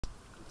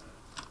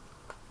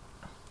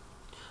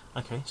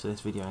Okay, so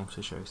this video aims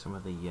to show some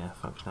of the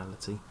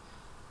functionality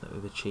that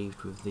we've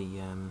achieved with the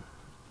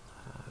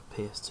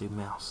PS2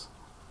 mouse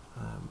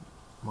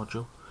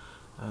module.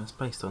 It's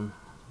based on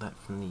that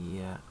from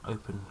the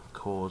Open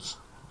Cores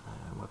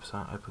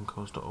website,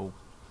 opencores.org,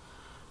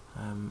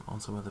 on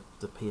some of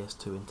the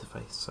PS2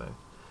 interface. So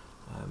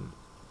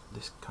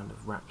this kind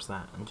of wraps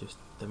that and just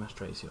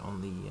demonstrates it on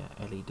the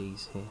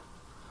LEDs here.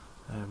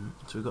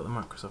 So we've got the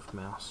Microsoft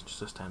mouse,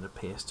 just a standard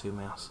PS2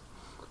 mouse,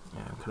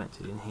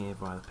 connected in here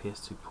via the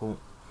PS2 port.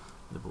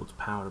 The board's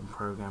powered and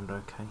programmed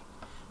okay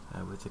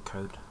with the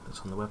code that's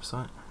on the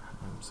website,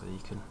 so you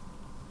can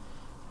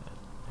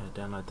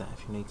download that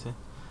if you need to.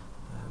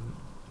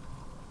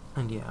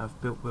 And yeah,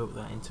 I've built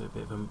that into a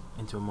bit of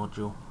into a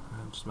module,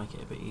 just make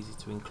it a bit easy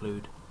to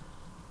include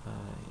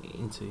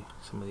into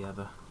some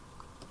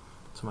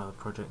other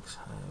projects.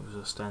 It was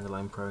a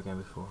standalone program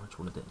before. I just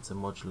wanted it as a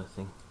modular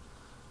thing,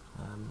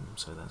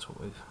 so that's what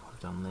we've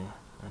done there,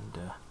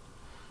 and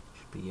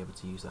should be able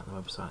to use that on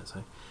the website.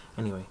 So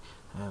anyway,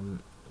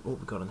 what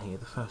we've got on here,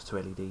 the first two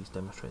LEDs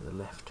demonstrate the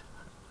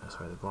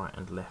right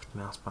and left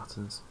mouse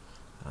buttons.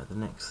 The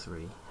next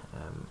three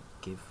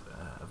give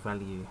a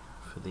value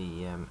for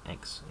the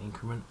X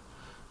increment,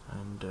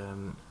 and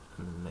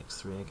the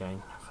next three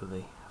again for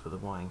the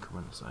Y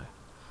increment. So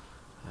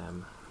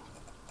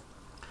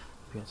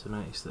you have to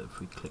notice that if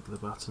we click the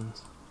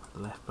buttons,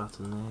 the left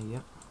button there,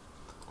 yep,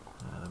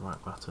 the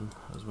right button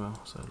as well,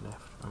 so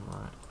left and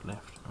right,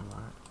 left and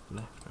right,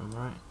 left and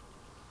right.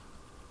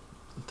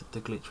 The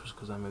glitch was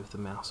because I moved the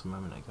mouse a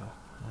moment ago.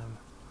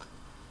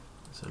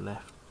 So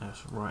left,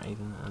 right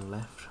even, and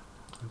left,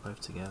 and both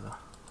together.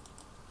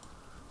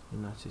 You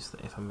notice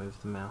that if I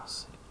move the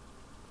mouse,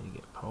 you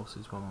get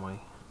pulses one way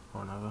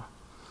or another.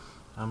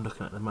 I'm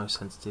looking at the most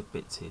sensitive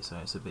bits here, so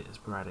it's a bit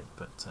sporadic,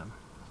 but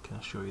I can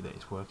assure you that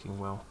it's working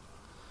well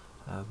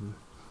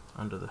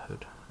under the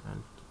hood.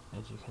 And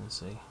as you can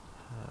see,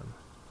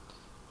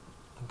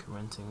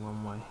 incrementing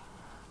one way,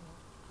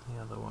 the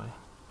other way.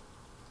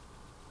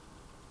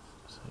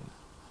 So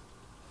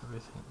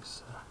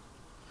everything's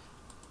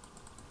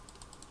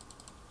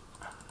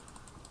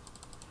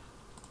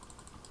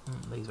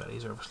these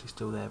values are obviously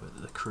still there,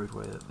 but the crude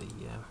way that the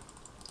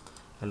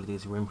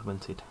LEDs were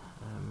implemented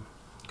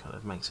kind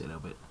of makes it a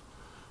little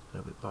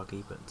bit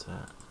buggy. But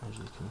as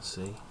you can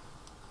see,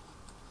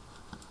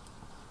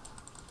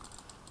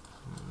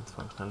 the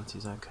functionality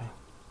is okay.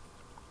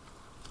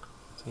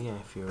 So yeah,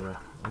 if you're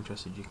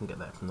interested, you can get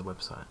that from the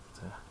website,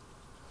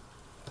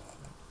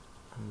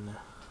 and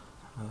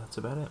that's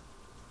about it.